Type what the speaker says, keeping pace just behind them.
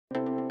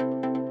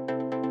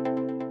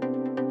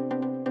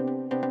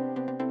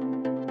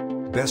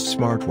Best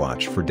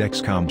Smartwatch for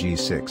Dexcom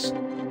G6.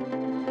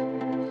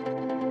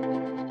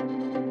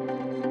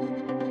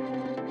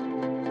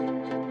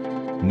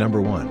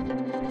 Number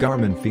 1.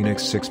 Garmin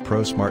Fenix 6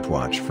 Pro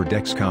Smartwatch for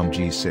Dexcom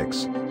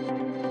G6.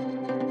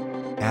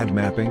 Add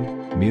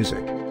mapping,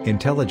 music,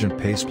 intelligent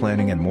pace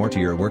planning and more to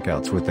your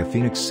workouts with the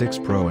Fenix 6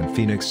 Pro and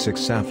Fenix 6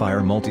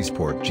 Sapphire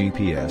Multisport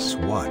GPS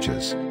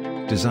watches.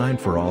 Designed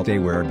for all-day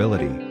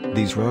wearability,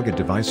 these rugged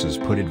devices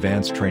put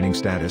advanced training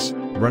status,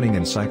 running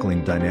and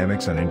cycling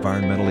dynamics and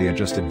environmentally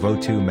adjusted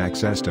VO2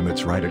 max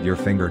estimates right at your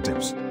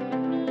fingertips.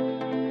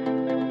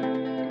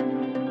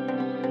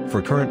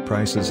 For current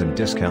prices and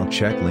discount,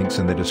 check links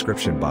in the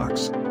description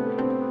box.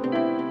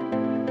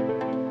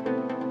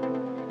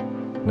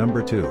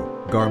 Number 2.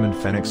 Garmin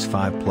Fenix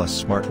 5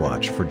 Plus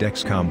Smartwatch for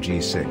Dexcom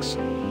G6.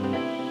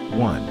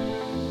 1.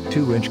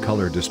 2-inch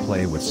color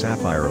display with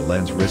sapphire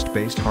lens,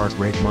 wrist-based heart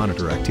rate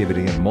monitor,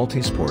 activity and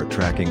multi-sport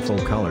tracking, full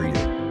color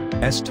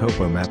U.S.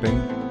 topo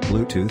mapping,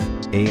 Bluetooth,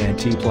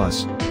 ANT+,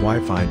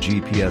 Wi-Fi,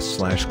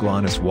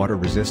 GPS/GLONASS, water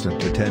resistant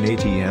to 10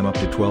 ATM, up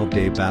to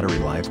 12-day battery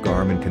life,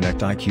 Garmin Connect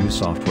IQ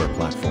software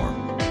platform.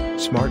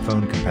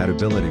 Smartphone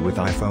compatibility with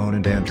iPhone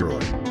and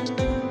Android.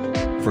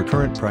 For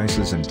current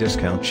prices and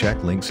discount,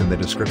 check links in the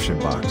description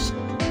box.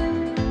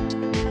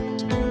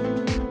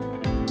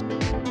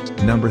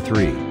 Number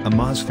 3.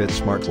 Amazfit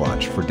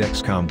Smartwatch for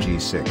Dexcom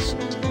G6.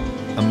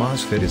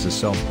 Amazfit is a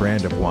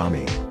self-brand of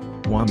Xiaomi.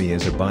 Xiaomi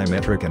is a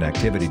biometric and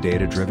activity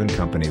data-driven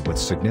company with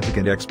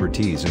significant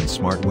expertise in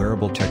smart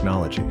wearable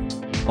technology.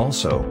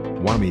 Also,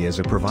 Xiaomi is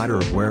a provider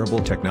of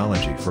wearable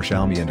technology for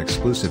Xiaomi and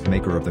exclusive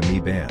maker of the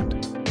Mi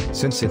Band.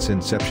 Since its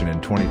inception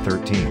in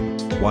 2013,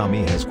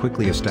 Xiaomi has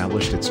quickly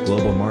established its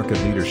global market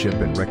leadership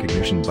and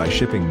recognition by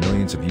shipping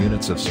millions of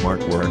units of smart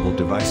wearable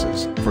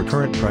devices. For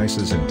current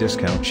prices and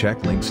discount,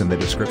 check links in the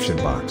description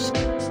box.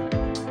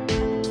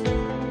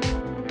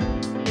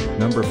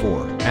 Number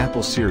 4.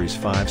 Apple Series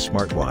 5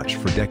 Smartwatch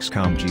for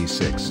Dexcom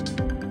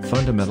G6.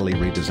 Fundamentally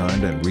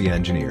redesigned and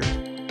re-engineered.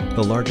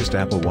 The largest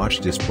Apple Watch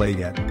display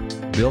yet.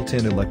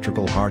 Built-in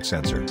electrical heart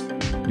sensor.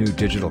 New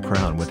digital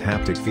crown with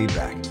haptic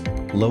feedback.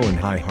 Low and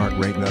high heart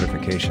rate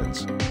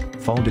notifications.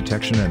 Fall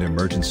detection and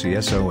emergency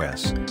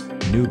SOS.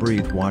 New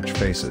breathe watch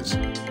faces.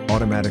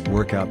 Automatic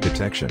workout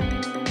detection.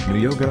 New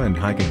yoga and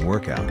hiking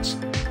workouts.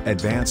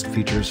 Advanced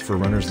features for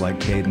runners like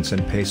cadence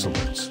and pace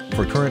alerts.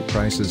 For current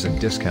prices and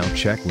discount,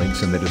 check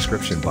links in the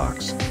description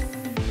box.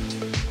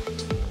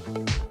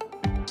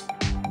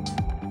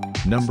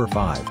 Number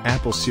 5.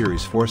 Apple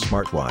Series 4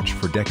 Smartwatch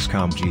for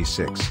Dexcom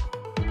G6.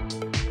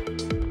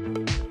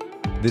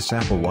 This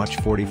Apple Watch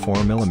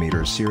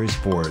 44mm Series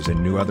 4 is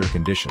in new other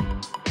condition.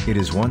 It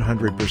is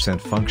 100%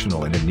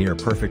 functional and in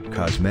near-perfect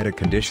cosmetic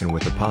condition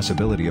with the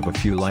possibility of a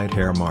few light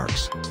hair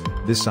marks.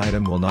 This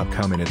item will not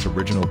come in its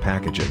original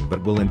packaging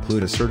but will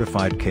include a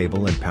certified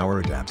cable and power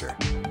adapter.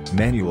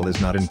 Manual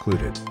is not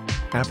included.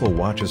 Apple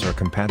Watches are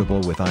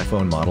compatible with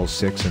iPhone Model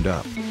 6 and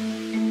up.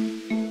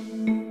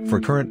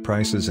 For current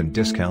prices and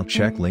discount,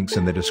 check links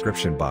in the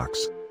description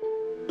box.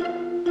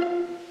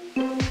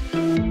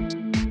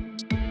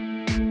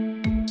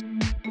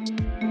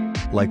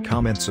 Like,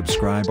 comment,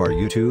 subscribe our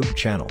YouTube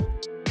channel.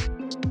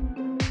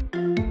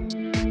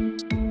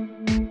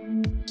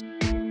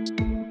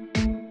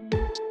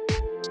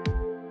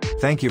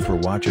 Thank you for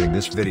watching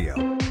this video.